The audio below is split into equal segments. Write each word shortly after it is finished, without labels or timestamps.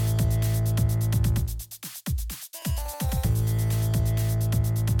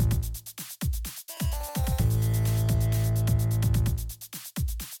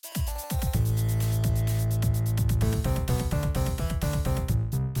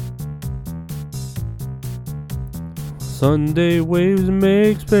Sunday waves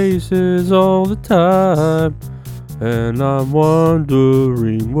make spaces all the time, and I'm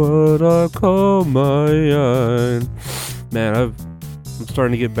wondering what I call my own. Man, I'm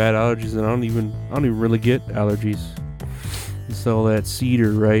starting to get bad allergies, and I don't even really get allergies. It's all that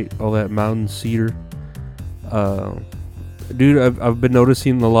cedar, right? All that mountain cedar. Dude, I've been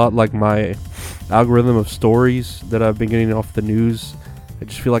noticing a lot, like my algorithm of stories that I've been getting off the news. I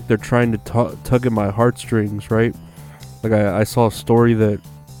just feel like they're trying to tug at my heartstrings, right? Like I saw a story that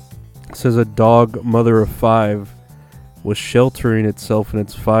says a dog mother of 5 was sheltering itself and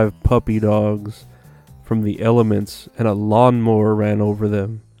its 5 puppy dogs from the elements, and a lawnmower ran over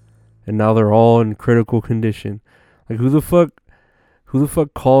them, and now they're all in critical condition. Like, who the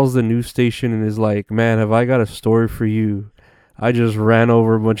fuck calls the news station and is like, man, have I got a story for you? I just ran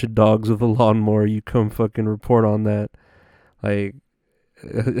over a bunch of dogs with a lawnmower. You come fucking report on that. Like,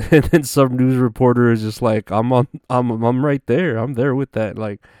 and then some news reporter is just like, I'm right there. I'm there with that.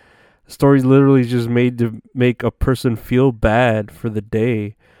 Like, the story's literally just made to make a person feel bad for the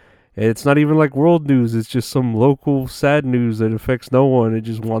day. And it's not even like world news. It's just some local sad news that affects no one. It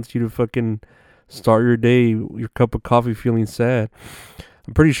just wants you to fucking start your day, your cup of coffee, feeling sad.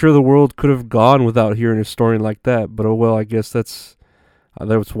 I'm pretty sure the world could have gone without hearing a story like that. But oh well, I guess that's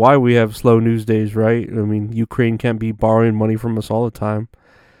why we have slow news days, right? I mean, Ukraine can't be borrowing money from us all the time.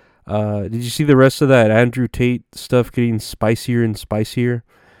 Did you see the rest of that Andrew Tate stuff getting spicier and spicier?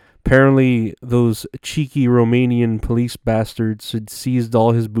 Apparently, those cheeky Romanian police bastards had seized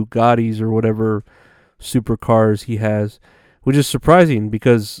all his Bugattis or whatever supercars he has, which is surprising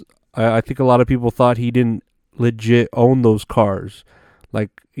because I think a lot of people thought he didn't legit own those cars.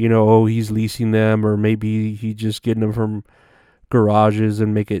 Like, you know, oh, he's leasing them, or maybe he just getting them from garages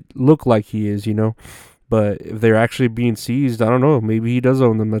and make it look like he is, you know. But if they're actually being seized, I don't know. Maybe he does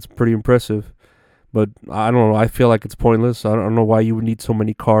own them. That's pretty impressive. But I don't know. I feel like it's pointless. I don't know why you would need so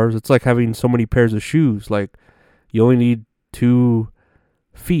many cars. It's like having so many pairs of shoes. Like, you only need 2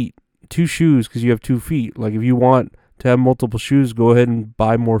 shoes because you have 2 feet. Like, if you want to have multiple shoes, go ahead and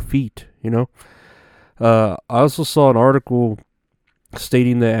buy more feet, you know. I also saw an article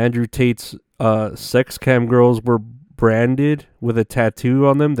stating that Andrew Tate's sex cam girls were branded with a tattoo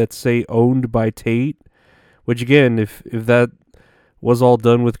on them that say owned by Tate, which again, if that was all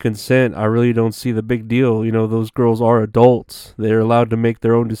done with consent, I really don't see the big deal. You know, those girls are adults. They're allowed to make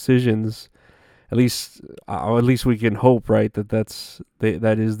their own decisions. At least we can hope, right, that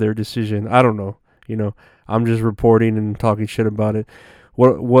is their decision. I don't know. You know, I'm just reporting and talking shit about it.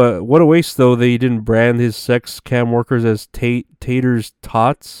 What a waste, though. They didn't brand his sex cam workers as Tater's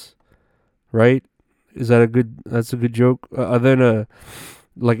Tots, right? That's a good joke. And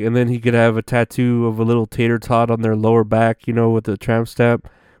then he could have a tattoo of a little tater tot on their lower back, you know, with the tramp stamp,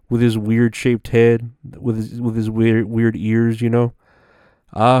 with his weird shaped head, with his weird ears, you know.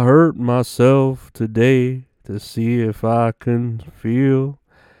 I hurt myself today to see if I can feel.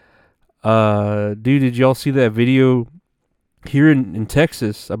 Dude, did y'all see that video here in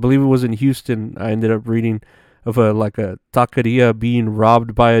Texas? I believe it was in Houston. I ended up reading of a taqueria being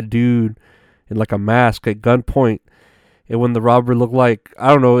robbed by a dude in like a mask at gunpoint. And when the robber looked like, I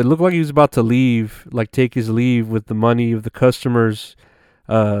don't know, it looked like he was about to leave, like take his leave with the money of the customers.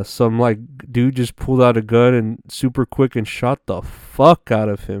 Some like dude just pulled out a gun and super quick and shot the fuck out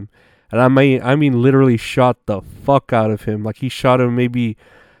of him. And I mean literally shot the fuck out of him. Like, he shot him maybe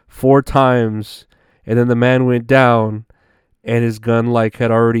 4 times, and then the man went down, and his gun like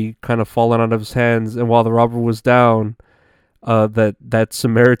had already kind of fallen out of his hands. And while the robber was down, that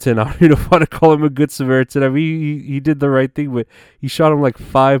Samaritan, I don't even know if I want to call him a good Samaritan. I mean, he did the right thing, but he shot him like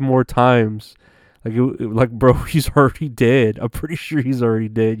 5 more times. Like, bro, he's already dead. I'm pretty sure he's already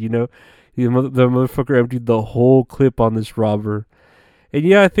dead, you know? The motherfucker emptied the whole clip on this robber. And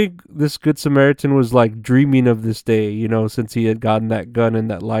yeah, I think this good Samaritan was like dreaming of this day, you know, since he had gotten that gun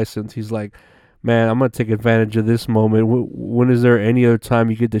and that license. He's like, man, I'm going to take advantage of this moment. When is there any other time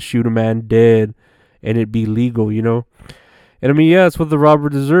you get to shoot a man dead and it be legal, you know? And I mean, yeah, it's what the robber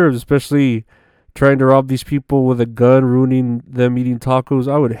deserves, especially trying to rob these people with a gun, ruining them eating tacos.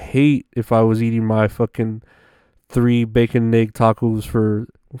 I would hate if I was eating my fucking 3 bacon and egg tacos for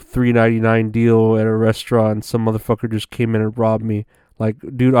 $3.99 deal at a restaurant and some motherfucker just came in and robbed me. Like,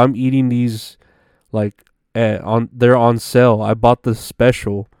 dude, I'm eating these like they're on sale. I bought the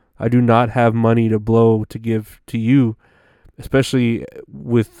special. I do not have money to blow to give to you, especially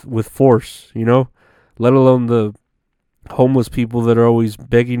with force, you know, let alone the homeless people that are always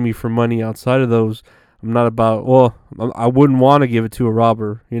begging me for money outside of those. I'm not about, well, I wouldn't want to give it to a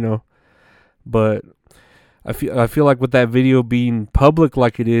robber, you know, but I feel like with that video being public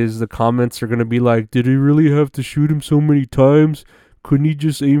like it is, the comments are gonna be like, "Did he really have to shoot him so many times? Couldn't he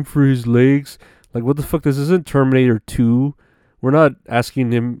just aim for his legs?" Like, what the fuck? This isn't Terminator 2. We're not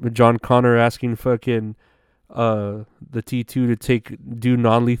asking him, John Connor, asking fucking the T2 to do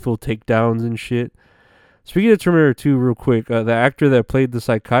non-lethal takedowns and shit. Speaking of Terminator 2, real quick, the actor that played the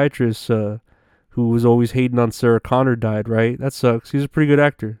psychiatrist, who was always hating on Sarah Connor, died. Right? That sucks. He's a pretty good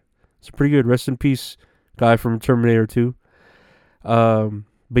actor. It's pretty good. Rest in peace, guy from Terminator 2.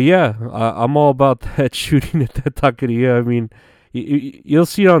 But yeah, I'm all about that shooting at that taqueria. I mean, you'll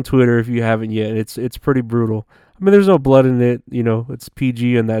see it on Twitter if you haven't yet. It's pretty brutal. I mean, there's no blood in it, it's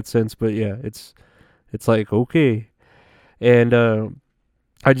PG in that sense, but yeah, it's like, okay. And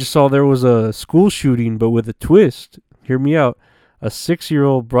I just saw there was a school shooting, but with a twist. Hear me out. A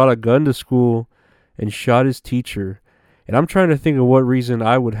 6-year-old brought a gun to school and shot his teacher. And I'm trying to think of what reason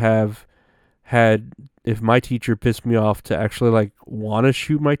I would have had if my teacher pissed me off to actually like want to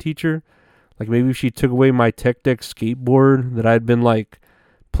shoot my teacher. Like maybe if she took away my Tech Deck skateboard that I'd been like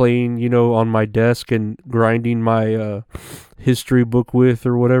playing, on my desk and grinding my history book with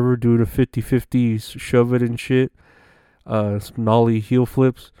or whatever, doing a 50-50 shove it and shit, some nollie heel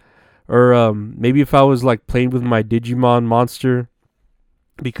flips. Or maybe if I was like playing with my Digimon monster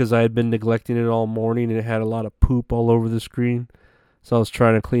because I had been neglecting it all morning and it had a lot of poop all over the screen. So I was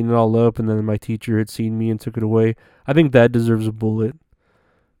trying to clean it all up, and then my teacher had seen me and took it away. I think that deserves a bullet.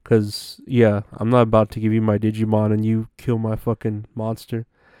 Because, yeah, I'm not about to give you my Digimon and you kill my fucking monster.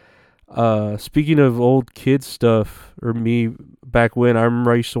 Speaking of old kid stuff, or me back when, I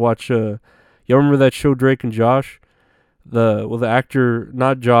remember I used to watch, y'all remember that show Drake and Josh? The actor,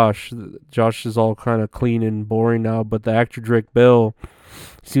 not Josh. Josh is all kind of clean and boring now, but the actor Drake Bell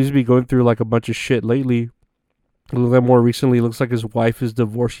seems to be going through like a bunch of shit lately. A little bit more recently, it looks like his wife is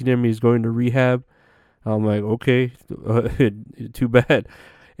divorcing him. He's going to rehab. I'm like, okay, too bad.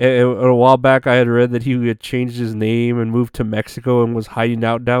 A while back, I had read that he had changed his name and moved to Mexico and was hiding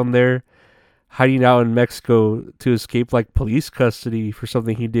out down there, hiding out in Mexico to escape like police custody for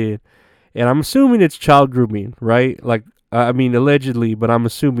something he did. And I'm assuming it's child grooming, right? Like, I mean, allegedly, but I'm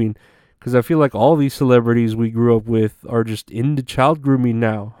assuming because I feel like all these celebrities we grew up with are just into child grooming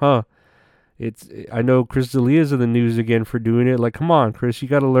now, huh? I know Chris D'Elia's in the news again for doing it. Like, come on, Chris, you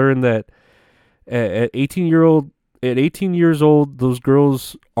got to learn that at 18 years old, those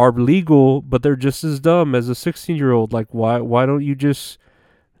girls are legal, but they're just as dumb as a 16-year-old. Like, why don't you just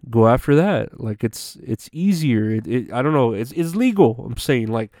go after that? Like, it's easier. I don't know. It's legal. I'm saying,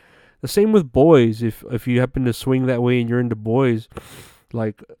 like, the same with boys. If you happen to swing that way and you're into boys,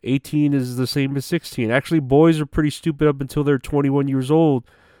 like 18 is the same as 16. Actually, boys are pretty stupid up until they're 21 years old.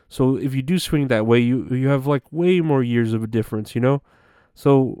 So if you do swing that way, you have like way more years of a difference,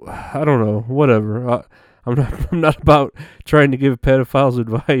 So I don't know, whatever. I'm not about trying to give pedophiles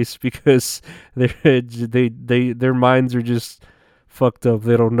advice because their minds are just fucked up.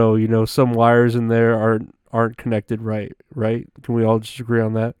 They don't know, some wires in there aren't connected right? Can we all just agree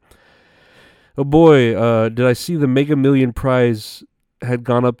on that? Oh boy, did I see the Mega Million prize had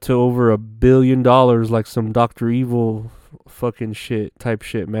gone up to over $1 billion, like some Dr. Evil fucking type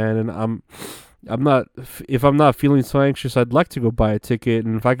shit, man. And I'm not, if I'm not feeling so anxious, I'd like to go buy a ticket.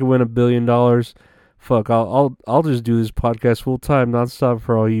 And if I could win $1 billion, fuck, I'll just do this podcast full time, nonstop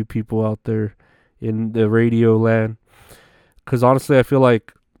for all you people out there in the radio land. Because honestly, I feel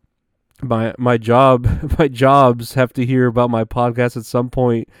like my jobs have to hear about my podcast at some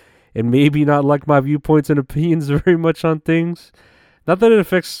point, and maybe not like my viewpoints and opinions very much on things. Not that it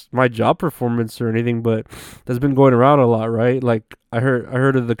affects my job performance or anything, but that's been going around a lot, right? Like I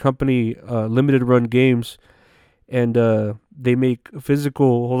heard of the company Limited Run Games, and they make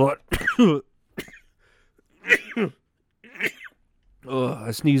physical. Hold on.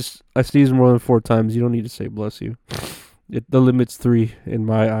 I sneeze more than 4 times. You don't need to say bless you. The limit's 3 in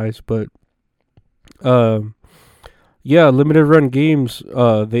my eyes, but yeah, Limited Run Games,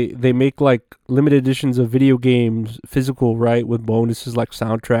 they make like limited editions of video games, physical, right, with bonuses like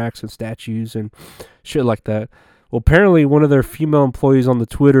soundtracks and statues and shit like that. Well, apparently one of their female employees on the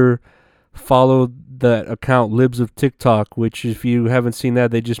Twitter followed that account, Libs of TikTok, which if you haven't seen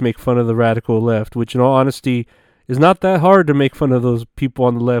that, they just make fun of the radical left, which in all honesty is not that hard to make fun of those people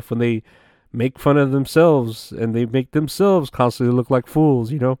on the left when they make fun of themselves and they make themselves constantly look like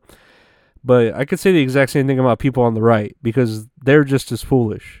fools, But I could say the exact same thing about people on the right because they're just as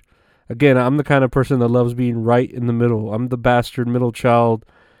foolish. Again, I'm the kind of person that loves being right in the middle. I'm the bastard middle child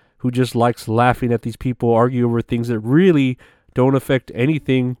who just likes laughing at these people argue over things that really don't affect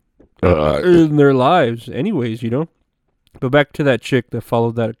anything in their lives anyways, But back to that chick that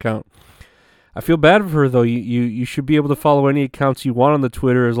followed that account. I feel bad for her though. You should be able to follow any accounts you want on the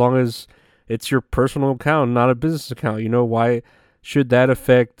Twitter as long as it's your personal account, not a business account. Why should that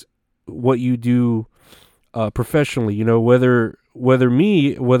affect what you do professionally? Whether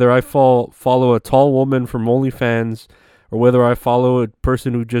I follow a tall woman from OnlyFans, or whether I follow a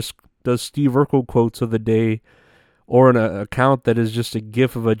person who just does Steve Urkel quotes of the day, or an account that is just a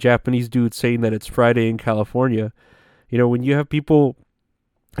gif of a Japanese dude saying that it's Friday in California. When you have people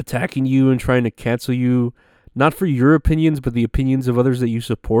attacking you and trying to cancel you, not for your opinions, but the opinions of others that you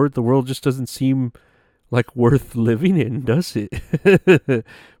support, the world just doesn't seem like worth living in, does it? But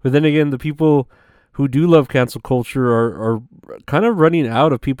then again, the people who do love cancel culture are kind of running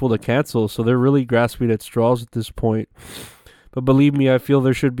out of people to cancel, so they're really grasping at straws at this point. But believe me, I feel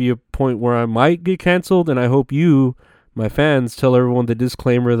there should be a point where I might get canceled, and I hope you, my fans, tell everyone the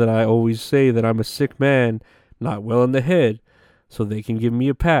disclaimer that I always say, that I'm a sick man, not well in the head, so they can give me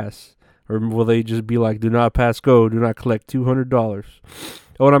a pass. Or will they just be like, do not pass go, do not collect $200?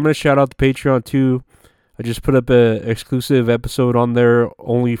 Oh, and I'm going to shout out the Patreon too. I just put up an exclusive episode on there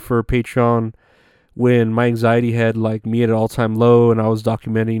only for Patreon when my anxiety had like me at an all-time low, and I was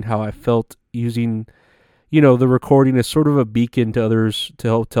documenting how I felt using, the recording as sort of a beacon to others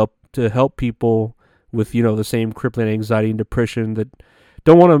to help people with, the same crippling anxiety and depression that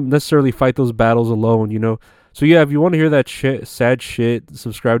don't want to necessarily fight those battles alone. So yeah, if you want to hear that sad shit,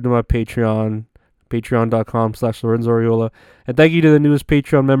 subscribe to my Patreon, patreon.com/Lorenzo Ariola. And thank you to the newest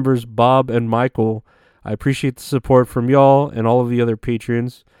Patreon members, Bob and Michael. I appreciate the support from y'all and all of the other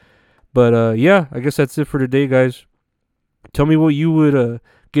patrons. But yeah, I guess that's it for today, guys. Tell me what you would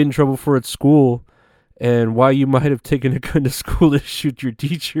get in trouble for at school, and why you might have taken a gun to school to shoot your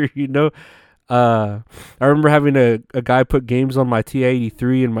teacher, I remember having a guy put games on my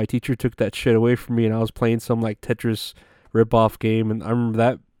TI-83, and my teacher took that shit away from me, and I was playing some like Tetris rip-off game, and I remember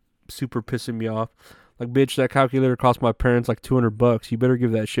that super pissing me off. Like, bitch, that calculator cost my parents like $200. You better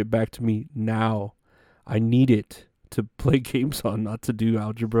give that shit back to me now. I need it to play games on, not to do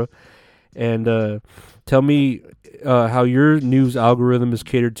algebra. And tell me how your news algorithm is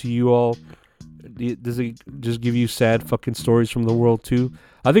catered to you all. Does it just give you sad fucking stories from the world too?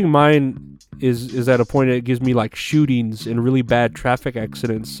 I think mine is at a point that it gives me like shootings and really bad traffic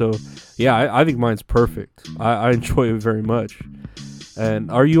accidents. So yeah, I think mine's perfect. I enjoy it very much. And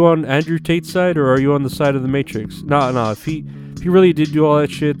are you on Andrew Tate's side, or are you on the side of the Matrix? No. If he really did do all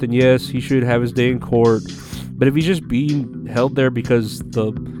that shit, then yes, he should have his day in court. But if he's just being held there because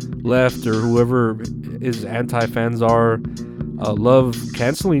the left or whoever his anti-fans are love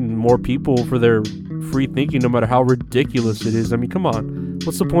canceling more people for their free thinking, no matter how ridiculous it is. I mean, come on.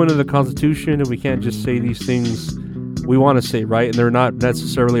 What's the point of the Constitution if we can't just say these things we want to say, right? And they're not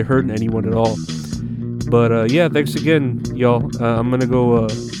necessarily hurting anyone at all. But yeah, thanks again, y'all. I'm going to go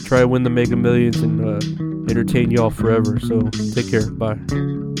try to win the Mega Millions and entertain y'all forever. So take care. Bye.